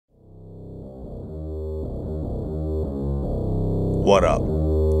What up?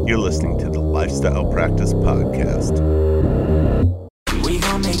 You're listening to the Lifestyle Practice Podcast. We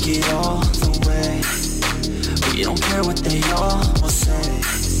gon' make it all the way. We don't care what they all will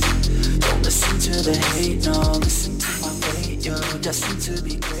say. Don't listen to the hate, no. Listen to my fate, you're destined to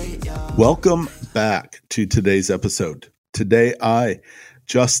be great, yo. Welcome back to today's episode. Today, I,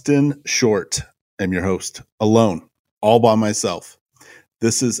 Justin Short, am your host, alone, all by myself.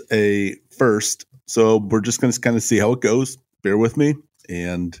 This is a first, so we're just going to kind of see how it goes. Bear with me,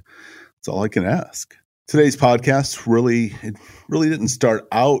 and that's all I can ask. Today's podcast really didn't start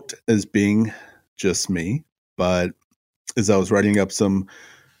out as being just me, but as I was writing up some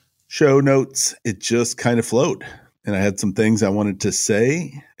show notes, it just kind of flowed, and I had some things I wanted to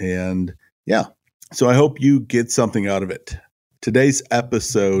say, and yeah. So I hope you get something out of it. Today's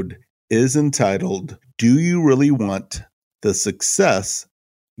episode is entitled, Do You Really Want the Success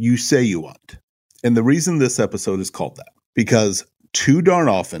You Say You Want? And the reason this episode is called that, because too darn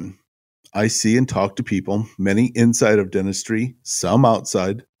often I see and talk to people, many inside of dentistry, some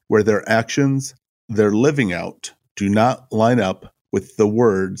outside, where their actions, their living out, do not line up with the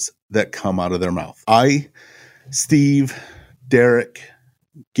words that come out of their mouth. I, Steve, Derek,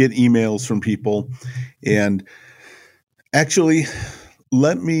 get emails from people, and actually,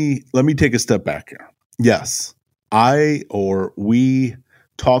 let me take a step back here. Yes, we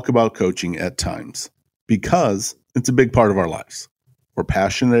talk about coaching at times because it's a big part of our lives. We're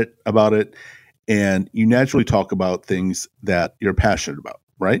passionate about it, and you naturally talk about things that you're passionate about,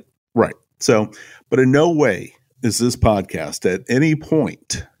 right? Right. So, but in no way is this podcast at any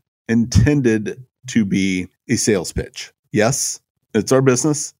point intended to be a sales pitch. Yes, it's our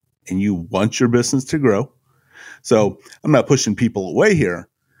business, and you want your business to grow. So I'm not pushing people away here,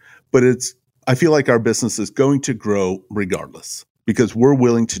 but I feel like our business is going to grow regardless because we're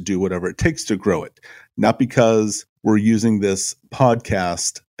willing to do whatever it takes to grow it, not because we're using this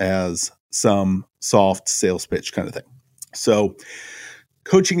podcast as some soft sales pitch kind of thing. So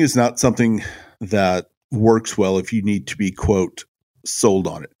coaching is not something that works well if you need to be, quote, sold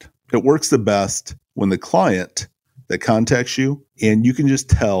on it. It works the best when the client that contacts you and you can just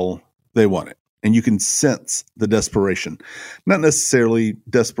tell they want it. And you can sense the desperation, not necessarily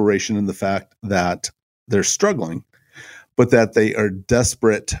desperation in the fact that they're struggling, but that they are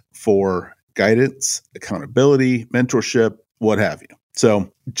desperate for guidance, accountability, mentorship, what have you.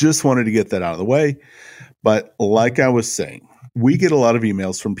 So just wanted to get that out of the way. But like I was saying, we get a lot of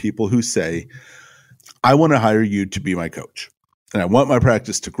emails from people who say, I want to hire you to be my coach. And I want my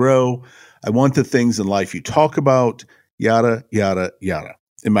practice to grow. I want the things in life you talk about, yada, yada, yada.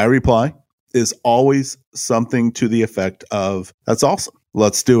 And my reply is always something to the effect of, that's awesome.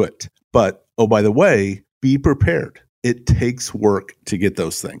 Let's do it. But, oh, by the way, be prepared. It takes work to get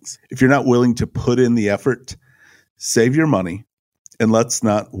those things. If you're not willing to put in the effort, save your money and let's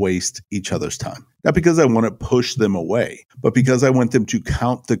not waste each other's time. Not because I want to push them away, but because I want them to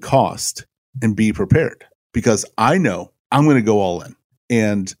count the cost and be prepared. Because I know I'm going to go all in.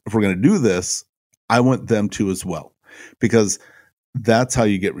 And if we're going to do this, I want them to as well. Because that's how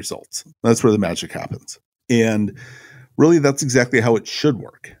you get results. That's where the magic happens. And really, that's exactly how it should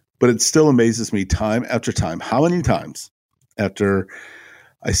work. But it still amazes me time after time, how many times after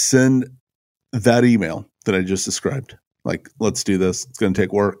I send that email that I just described, like, let's do this, it's going to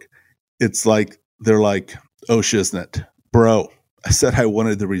take work. It's like, they're like, oh, shiznit, bro, I said I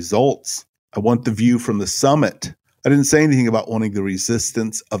wanted the results. I want the view from the summit. I didn't say anything about wanting the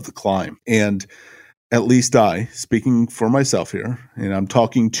resistance of the climb. And at least I, speaking for myself here, and I'm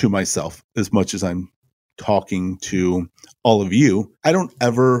talking to myself as much as I'm talking to all of you, I don't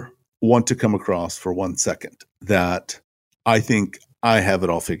ever want to come across for 1 second that I think I have it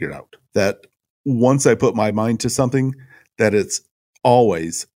all figured out. That once I put my mind to something, that it's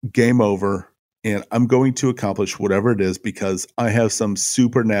always game over and I'm going to accomplish whatever it is because I have some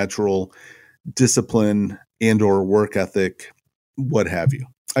supernatural discipline and or work ethic, what have you.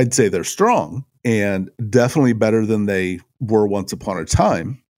 I'd say they're strong and definitely better than they were once upon a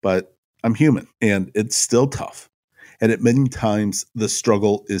time, but I'm human and it's still tough. And at many times the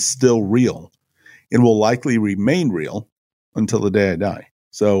struggle is still real and will likely remain real until the day I die.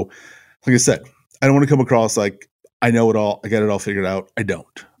 So like I said, I don't want to come across like I know it all. I got it all figured out. I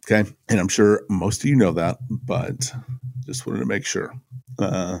don't. Okay. And I'm sure most of you know that, but just wanted to make sure.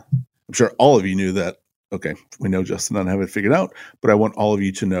 I'm sure all of you knew that. Okay, we know Justin doesn't have it figured out, but I want all of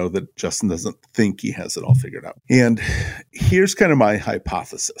you to know that Justin doesn't think he has it all figured out. And here's kind of my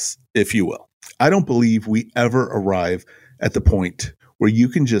hypothesis, if you will. I don't believe we ever arrive at the point where you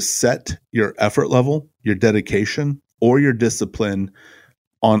can just set your effort level, your dedication, or your discipline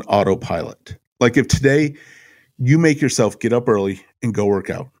on autopilot. Like if today You make yourself get up early and go work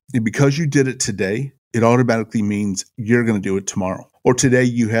out. And because you did it today, it automatically means you're going to do it tomorrow. Or today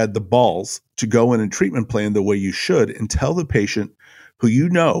you had the balls to go in and treatment plan the way you should and tell the patient who you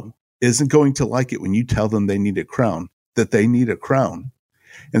know isn't going to like it when you tell them they need a crown, that they need a crown.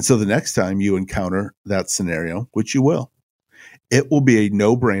 And so the next time you encounter that scenario, which you will, it will be a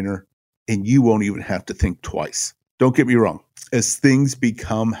no-brainer and you won't even have to think twice. Don't get me wrong. As things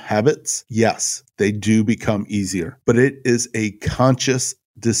become habits, yes, they do become easier, but it is a conscious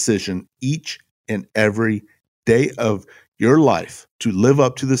decision each and every day of your life to live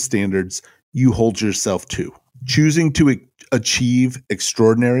up to the standards you hold yourself to. Choosing to achieve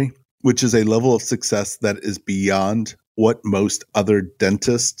extraordinary, which is a level of success that is beyond what most other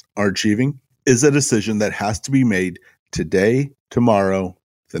dentists are achieving, is a decision that has to be made today, tomorrow,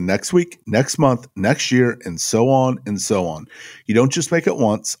 the next week, next month, next year, and so on and so on. You don't just make it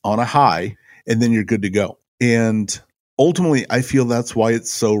once on a high and then you're good to go. And ultimately, I feel that's why it's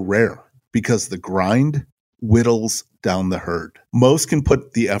so rare, because the grind whittles down the herd. Most can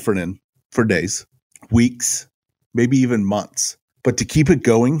put the effort in for days, weeks, maybe even months. But to keep it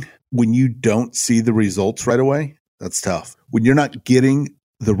going when you don't see the results right away, that's tough. When you're not getting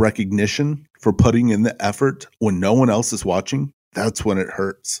the recognition for putting in the effort when no one else is watching, that's when it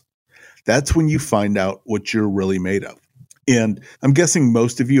hurts. That's when you find out what you're really made of. And I'm guessing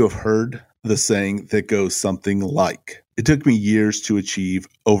most of you have heard the saying that goes something like, it took me years to achieve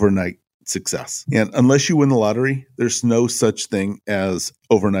overnight success. And unless you win the lottery, there's no such thing as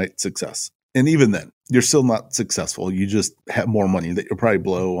overnight success. And even then, you're still not successful. You just have more money that you'll probably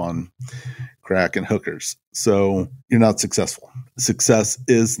blow on crack and hookers. So you're not successful. Success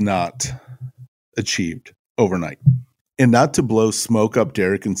is not achieved overnight. And not to blow smoke up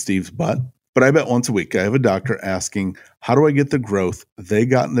Derek and Steve's butt, but I bet once a week I have a doctor asking, how do I get the growth they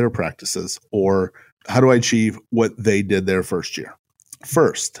got in their practices? Or how do I achieve what they did their first year?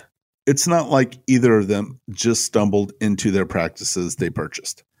 First, it's not like either of them just stumbled into their practices they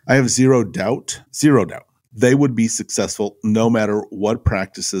purchased. I have zero doubt, they would be successful no matter what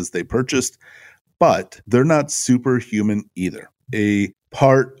practices they purchased, but they're not superhuman either. A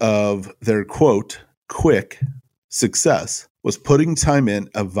part of their quote, quick success was putting time in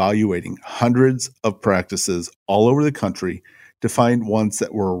evaluating hundreds of practices all over the country to find ones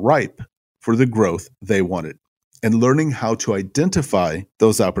that were ripe for the growth they wanted, and learning how to identify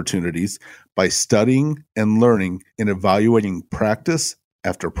those opportunities by studying and learning and evaluating practice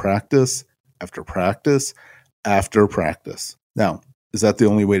after practice after practice after practice. Now, is that the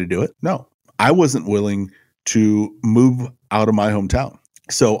only way to do it? No. I wasn't willing to move out of my hometown.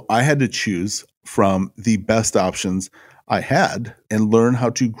 So I had to choose from the best options I had and learn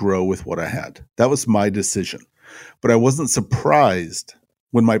how to grow with what I had. That was my decision. But I wasn't surprised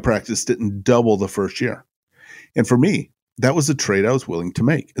when my practice didn't double the first year. And for me, that was a trade I was willing to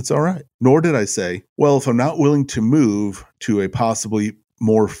make. It's all right. Nor did I say, well, if I'm not willing to move to a possibly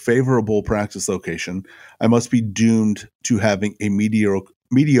more favorable practice location, I must be doomed to having a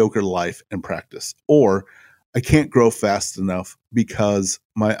mediocre life and practice, or I can't grow fast enough because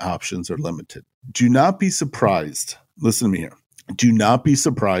my options are limited. Do not be surprised. Listen to me here. Do not be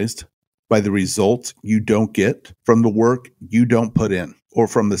surprised by the results you don't get from the work you don't put in or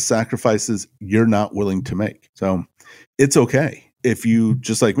from the sacrifices you're not willing to make. So it's okay if you,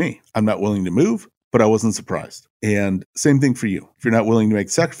 just like me, I'm not willing to move, but I wasn't surprised. And same thing for you. If you're not willing to make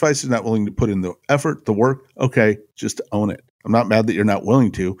sacrifices, not willing to put in the effort, the work, okay, just own it. I'm not mad that you're not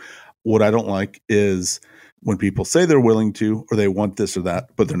willing to. What I don't like is when people say they're willing to, or they want this or that,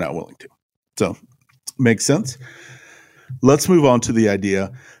 but they're not willing to. So makes sense. Let's move on to the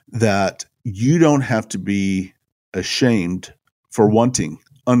idea that you don't have to be ashamed for wanting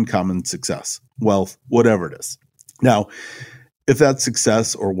uncommon success, wealth, whatever it is. Now, if that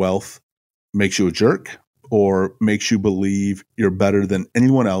success or wealth makes you a jerk or makes you believe you're better than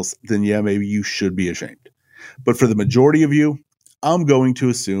anyone else, then yeah, maybe you should be ashamed. But for the majority of you, I'm going to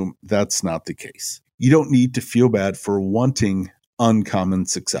assume that's not the case. You don't need to feel bad for wanting uncommon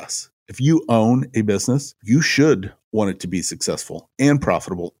success. If you own a business, you should want it to be successful and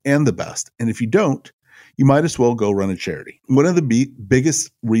profitable and the best. And if you don't, you might as well go run a charity. One of the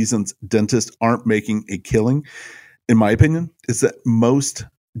biggest reasons dentists aren't making a killing, in my opinion, is that most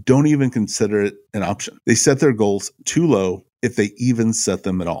don't even consider it an option. They set their goals too low if they even set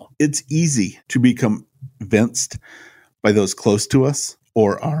them at all. It's easy to become convinced by those close to us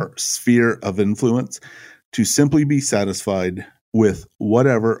or our sphere of influence to simply be satisfied with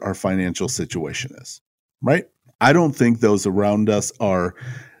whatever our financial situation is, right? I don't think those around us are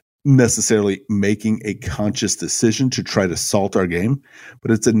necessarily making a conscious decision to try to salt our game,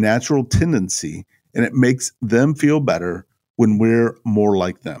 but it's a natural tendency and it makes them feel better when we're more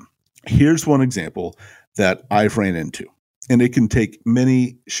like them. Here's one example that I've ran into, and it can take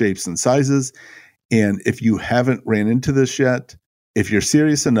many shapes and sizes. And if you haven't ran into this yet, if you're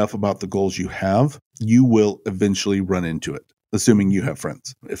serious enough about the goals you have, you will eventually run into it, assuming you have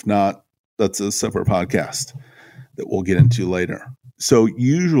friends. If not, that's a separate podcast that we'll get into later. So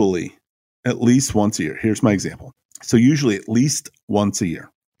usually at least once a year, here's my example. So usually at least once a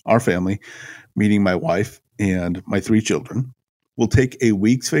year, our family, meaning my wife and my 3 children, will take a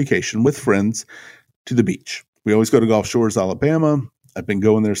week's vacation with friends to the beach. We always go to Gulf Shores, Alabama. I've been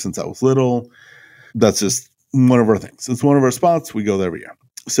going there since I was little. That's just one of our things. It's one of our spots. We go there every year.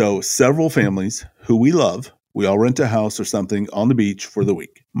 So several families who we love, we all rent a house or something on the beach for the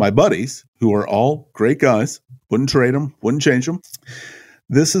week. My buddies, who are all great guys, wouldn't trade them, wouldn't change them.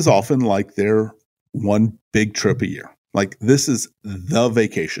 This is often like their one big trip a year. Like this is the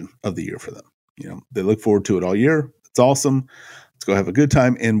vacation of the year for them. They look forward to it all year. It's awesome. Let's go have a good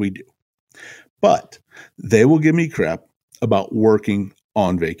time. And we do. But they will give me crap about working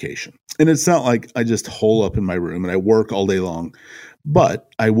on vacation. And it's not like I just hole up in my room and I work all day long,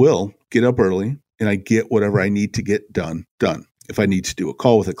 but I will get up early and I get whatever I need to get done. If I need to do a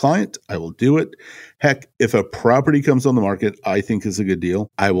call with a client, I will do it. Heck, if a property comes on the market I think is a good deal,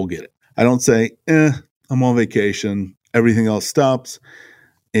 I will get it. I don't say, I'm on vacation, everything else stops,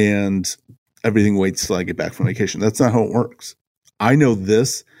 and everything waits till I get back from vacation. That's not how it works. I know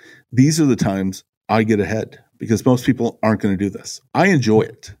this. These are the times I get ahead because most people aren't going to do this. I enjoy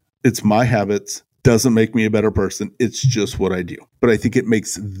it. It's my habits. Doesn't make me a better person. It's just what I do. But I think it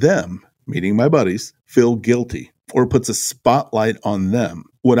makes them, meaning my buddies, feel guilty or puts a spotlight on them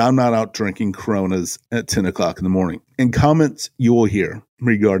when I'm not out drinking Coronas at 10 o'clock in the morning. And comments you will hear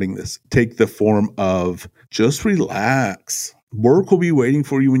regarding this take the form of just relax. Work will be waiting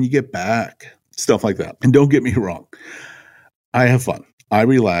for you when you get back. Stuff like that. And don't get me wrong. I have fun. I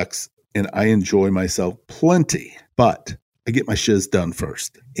relax and I enjoy myself plenty, but I get my shiz done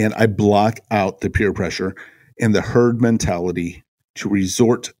first. And I block out the peer pressure and the herd mentality to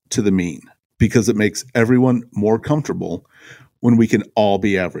resort to the mean because it makes everyone more comfortable when we can all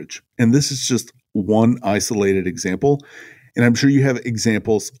be average. And this is just one isolated example. And I'm sure you have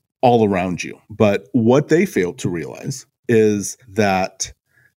examples all around you. But what they fail to realize is that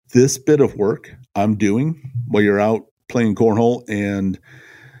this bit of work I'm doing while you're out playing cornhole and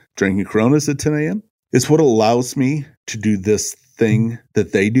drinking Coronas at 10 a.m. is what allows me to do this thing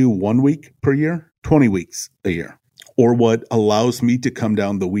that they do 1 week per year, 20 weeks a year, or what allows me to come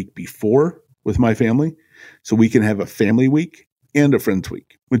down the week before with my family so we can have a family week and a friends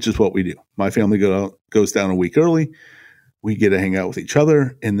week, which is what we do. My family goes down a week early. We get to hang out with each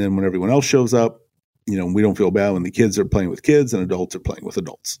other. And then when everyone else shows up, we don't feel bad when the kids are playing with kids and adults are playing with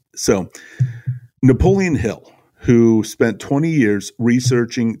adults. So Napoleon Hill, who spent 20 years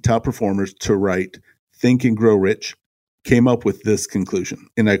researching top performers to write Think and Grow Rich, came up with this conclusion.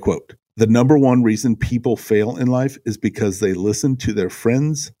 And I quote, "The number one reason people fail in life is because they listen to their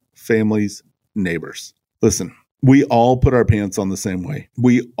friends, families, neighbors." Listen, we all put our pants on the same way.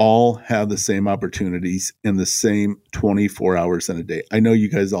 We all have the same opportunities in the same 24 hours in a day. I know you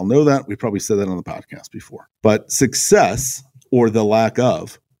guys all know that. We probably said that on the podcast before. But success, or the lack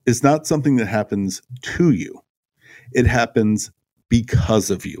of, is not something that happens to you. It happens because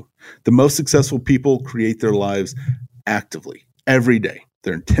of you. The most successful people create their lives actively every day.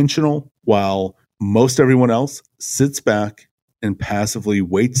 They're intentional, while most everyone else sits back and passively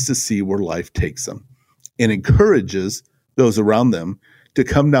waits to see where life takes them and encourages those around them to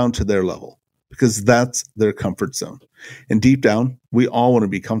come down to their level because that's their comfort zone. And deep down, we all want to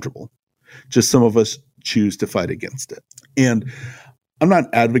be comfortable. Just some of us choose to fight against it. And I'm not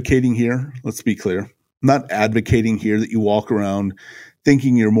advocating here, let's be clear. I'm not advocating here that you walk around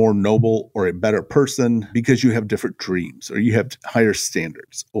thinking you're more noble or a better person because you have different dreams or you have higher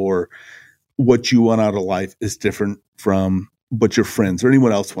standards or what you want out of life is different from what your friends or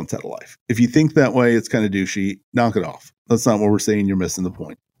anyone else wants out of life. If you think that way, it's kind of douchey. Knock it off. That's not what we're saying. You're missing the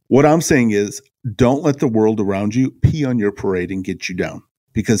point. What I'm saying is don't let the world around you pee on your parade and get you down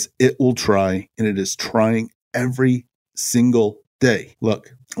because it will try, and it is trying every single day.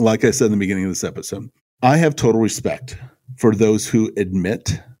 Look, like I said in the beginning of this episode, I have total respect for those who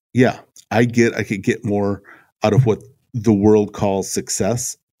admit, I could get more out of what the world calls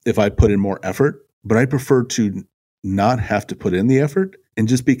success if I put in more effort, but I prefer to not have to put in the effort and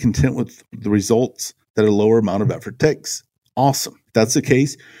just be content with the results that a lower amount of effort takes. Awesome. If that's the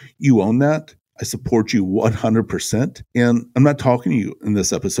case, you own that. I support you 100%. And I'm not talking to you in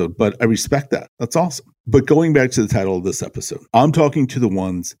this episode, but I respect that. That's awesome. But going back to the title of this episode, I'm talking to the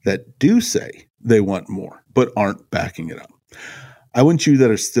ones that do say they want more, but aren't backing it up. I want you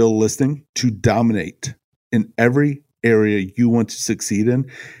that are still listening to dominate in every area you want to succeed in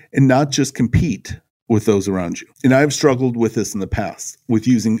and not just compete with those around you. And I've struggled with this in the past with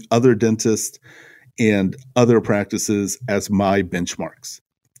using other dentists and other practices as my benchmarks.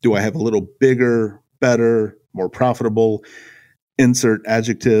 Do I have a little bigger, better, more profitable, insert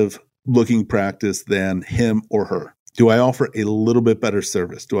adjective looking practice than him or her? Do I offer a little bit better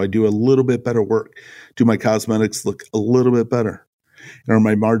service? Do I do a little bit better work? Do my cosmetics look a little bit better? And are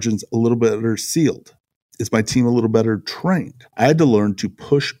my margins a little better sealed? Is my team a little better trained? I had to learn to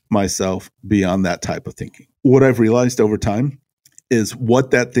push myself beyond that type of thinking. What I've realized over time is what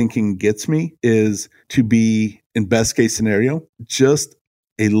that thinking gets me is to be, in best case scenario, just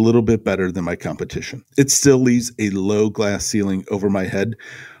a little bit better than my competition. It still leaves a low glass ceiling over my head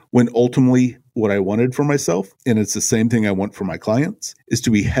when ultimately what I wanted for myself, and it's the same thing I want for my clients, is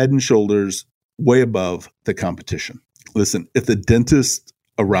to be head and shoulders way above the competition. Listen, if the dentists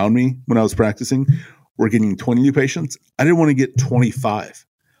around me when I was practicing were getting 20 new patients, I didn't want to get 25.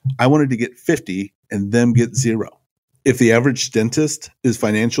 I wanted to get 50 and them get 0. If the average dentist is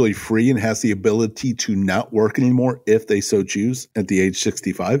financially free and has the ability to not work anymore if they so choose at the age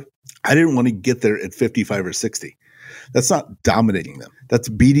 65, I didn't want to get there at 55 or 60. That's not dominating them. That's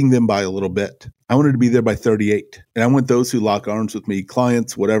beating them by a little bit. I wanted to be there by 38. And I want those who lock arms with me,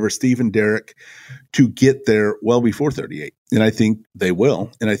 clients, whatever, Steve and Derek, to get there well before 38. And I think they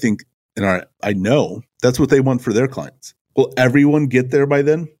will. And I think, and I know that's what they want for their clients. Will everyone get there by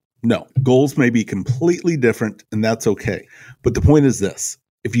then? No. Goals may be completely different, and that's okay. But the point is this.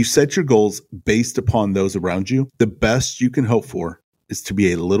 If you set your goals based upon those around you, the best you can hope for is to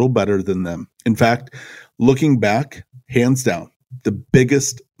be a little better than them. In fact, looking back, hands down, the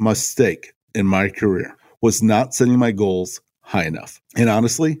biggest mistake in my career was not setting my goals high enough. And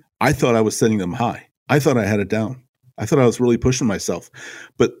honestly, I thought I was setting them high. I thought I had it down. I thought I was really pushing myself.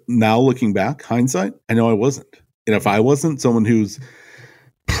 But now looking back, hindsight, I know I wasn't. And if I wasn't someone who's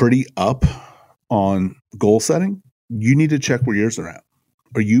pretty up on goal setting, you need to check where yours are at.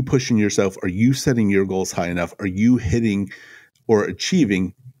 Are you pushing yourself? Are you setting your goals high enough? Are you hitting or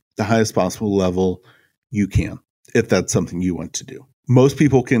achieving the highest possible level you can, if that's something you want to do? Most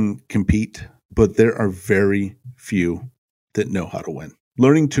people can compete, but there are very few that know how to win.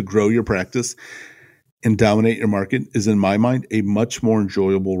 Learning to grow your practice and dominate your market is, in my mind, a much more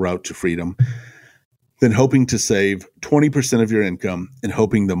enjoyable route to freedom than hoping to save 20% of your income and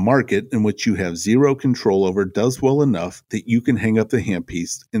hoping the market in which you have zero control over does well enough that you can hang up the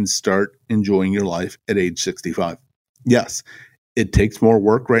handpiece and start enjoying your life at age 65. Yes, it takes more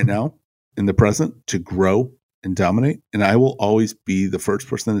work right now in the present to grow and dominate, and I will always be the first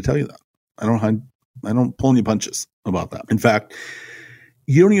person to tell you that. I don't pull any punches about that. In fact,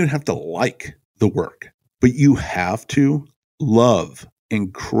 you don't even have to like the work, but you have to love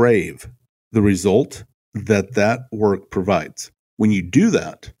and crave the result that work provides. When you do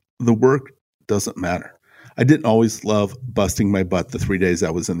that, the work doesn't matter. I didn't always love busting my butt the 3 days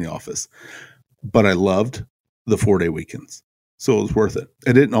I was in the office, but I loved the 4-day weekends. So it was worth it.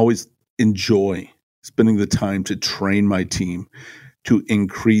 I didn't always enjoy spending the time to train my team to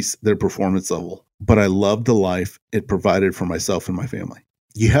increase their performance level, but I loved the life it provided for myself and my family.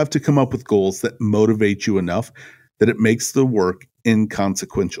 You have to come up with goals that motivate you enough that it makes the work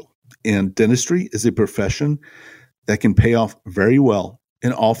inconsequential. And dentistry is a profession that can pay off very well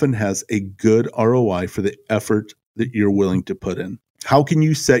and often has a good ROI for the effort that you're willing to put in. How can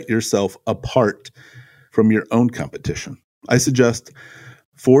you set yourself apart from your own competition? I suggest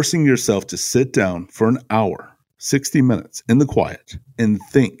forcing yourself to sit down for an hour, 60 minutes in the quiet, and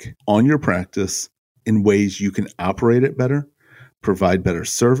think on your practice in ways you can operate it better, provide better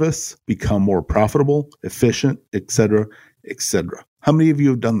service, become more profitable, efficient, etc., etc. How many of you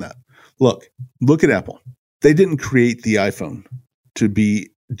have done that? Look at Apple. They didn't create the iPhone to be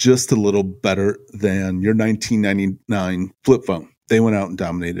just a little better than your 1999 flip phone. They went out and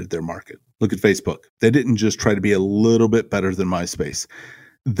dominated their market. Look at Facebook. They didn't just try to be a little bit better than MySpace.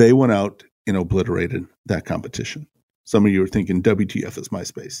 They went out and obliterated that competition. Some of you are thinking WTF is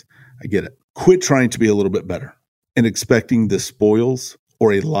MySpace. I get it. Quit trying to be a little bit better and expecting the spoils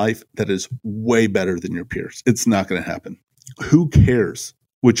or a life that is way better than your peers. It's not going to happen. Who cares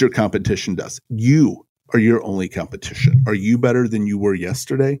what your competition does? You are your only competition. Are you better than you were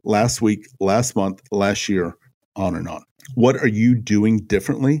yesterday, last week, last month, last year, on and on? What are you doing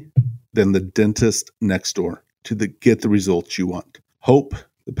differently than the dentist next door to get the results you want? Hope,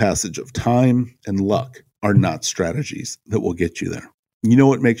 the passage of time, and luck are not strategies that will get you there. You know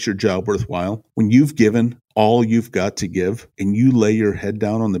what makes your job worthwhile? When you've given all you've got to give and you lay your head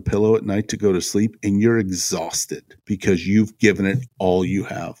down on the pillow at night to go to sleep and you're exhausted because you've given it all you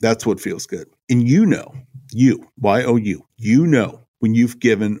have. That's what feels good. And you know, Y-O-U, you know when you've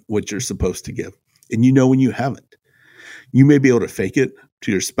given what you're supposed to give. And you know when you haven't. You may be able to fake it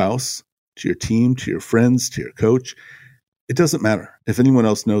to your spouse, to your team, to your friends, to your coach. It doesn't matter if anyone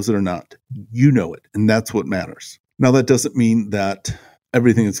else knows it or not. You know it, and that's what matters. Now, that doesn't mean that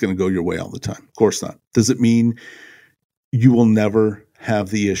everything is going to go your way all the time. Of course not. Does it mean you will never have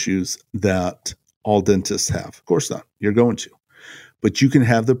the issues that all dentists have? Of course not. You're going to. But you can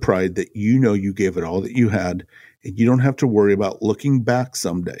have the pride that you know you gave it all that you had, and you don't have to worry about looking back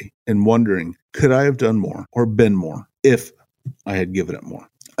someday and wondering, could I have done more or been more if I had given it more?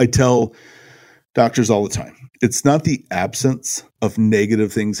 I tell doctors all the time, it's not the absence of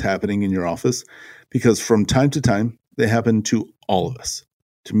negative things happening in your office, because from time to time, they happen to all of us,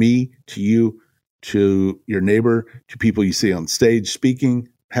 to me, to you, to your neighbor, to people you see on stage speaking,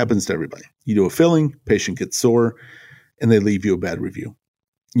 happens to everybody. You do a filling, patient gets sore, and they leave you a bad review.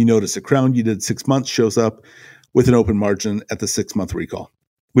 You notice a crown you did 6 months shows up with an open margin at the 6-month recall.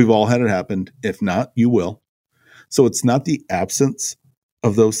 We've all had it happen. If not, you will. So it's not the absence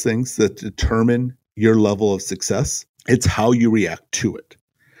of those things that determine your level of success. It's how you react to it.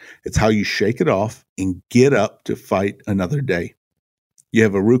 It's how you shake it off and get up to fight another day. You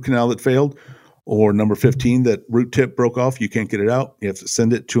have a root canal that failed, or number 15, that root tip broke off. You can't get it out. You have to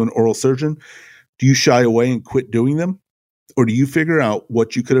send it to an oral surgeon. Do you shy away and quit doing them? Or do you figure out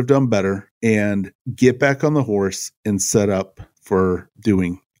what you could have done better and get back on the horse and set up for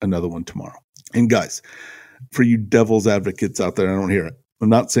doing another one tomorrow? And guys, for you devil's advocates out there, I don't hear it. I'm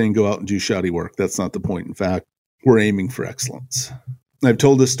not saying go out and do shoddy work. That's not the point. In fact, we're aiming for excellence. I've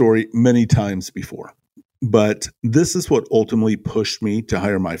told this story many times before, but this is what ultimately pushed me to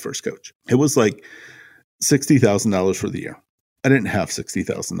hire my first coach. It was like $60,000 for the year. I didn't have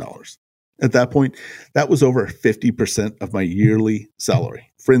 $60,000. At that point, that was over 50% of my yearly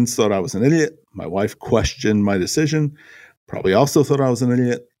salary. Friends thought I was an idiot. My wife questioned my decision, probably also thought I was an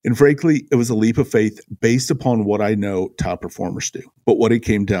idiot. And frankly, it was a leap of faith based upon what I know top performers do. But what it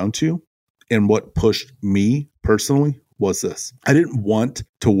came down to, and what pushed me personally, was this. I didn't want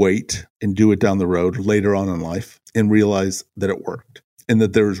to wait and do it down the road later on in life and realize that it worked and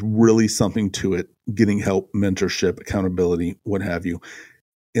that there was really something to it, getting help, mentorship, accountability, what have you.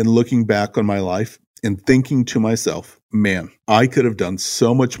 And looking back on my life and thinking to myself, man, I could have done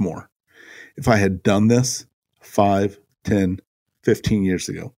so much more if I had done this 5, 10, 15 years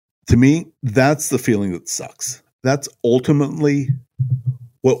ago. To me, that's the feeling that sucks. That's ultimately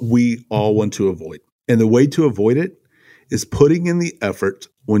what we all want to avoid. And the way to avoid it is putting in the effort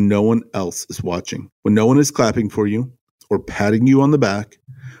when no one else is watching, when no one is clapping for you or patting you on the back,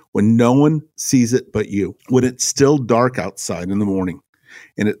 when no one sees it but you, when it's still dark outside in the morning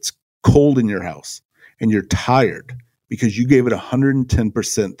and it's cold in your house and you're tired because you gave it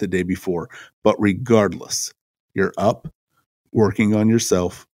 110% the day before. But regardless, you're up working on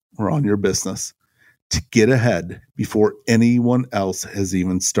yourself or on your business to get ahead before anyone else has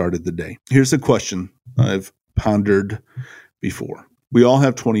even started the day. Here's a question I've pondered before. We all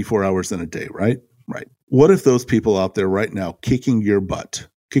have 24 hours in a day, right? Right. What if those people out there right now kicking your butt,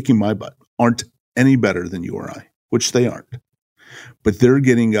 kicking my butt, aren't any better than you or I, which they aren't, but they're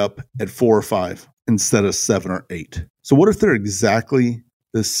getting up at 4 or 5 instead of 7 or 8. So what if they're exactly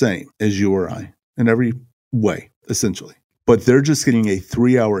the same as you or I in every way, essentially, but they're just getting a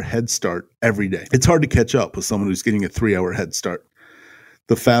 3-hour head start every day? It's hard to catch up with someone who's getting a 3-hour head start.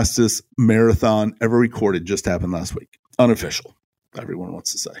 The fastest marathon ever recorded just happened last week. Unofficial, everyone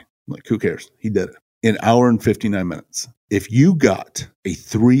wants to say. Like, who cares? He did it. An hour and 59 minutes. If you got a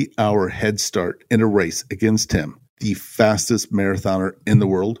 3-hour head start in a race against him, the fastest marathoner in the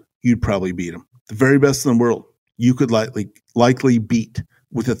world, you'd probably beat him. The very best in the world, you could likely beat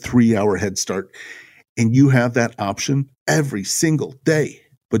with a 3-hour head start. And you have that option every single day.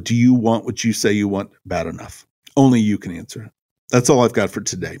 But do you want what you say you want bad enough? Only you can answer it. That's all I've got for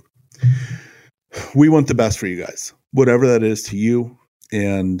today. We want the best for you guys, whatever that is to you.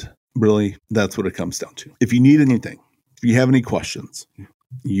 And really, that's what it comes down to. If you need anything, if you have any questions,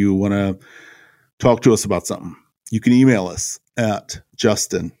 you want to talk to us about something, you can email us at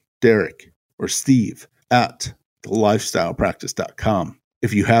Justin, Derek, or Steve at thelifestylepractice.com.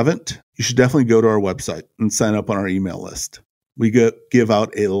 If you haven't, you should definitely go to our website and sign up on our email list. We give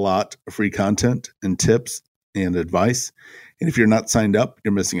out a lot of free content and tips and advice. And if you're not signed up,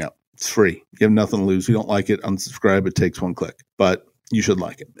 you're missing out. It's free. You have nothing to lose. If you don't like it, unsubscribe. It takes one click, but you should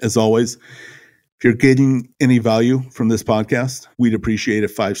like it. As always, If you're getting any value from this podcast, we'd appreciate a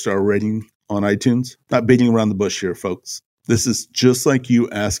 5-star rating on iTunes. Not beating around the bush here, folks. This is just like you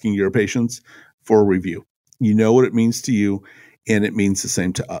asking your patients for a review. You know what it means to you, and it means the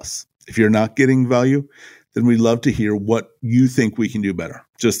same to us. If you're not getting value, then we'd love to hear what you think we can do better.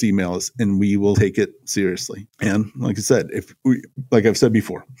 Just email us, and we will take it seriously. And like I said, like I've said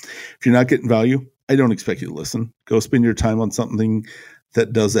before, if you're not getting value, I don't expect you to listen. Go spend your time on something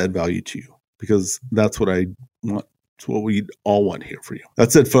that does add value to you, because that's what I want. It's what we all want here for you.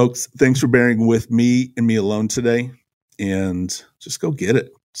 That's it, folks. Thanks for bearing with me and me alone today. And just go get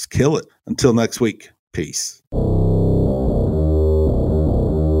it. Just kill it. Until next week. Peace.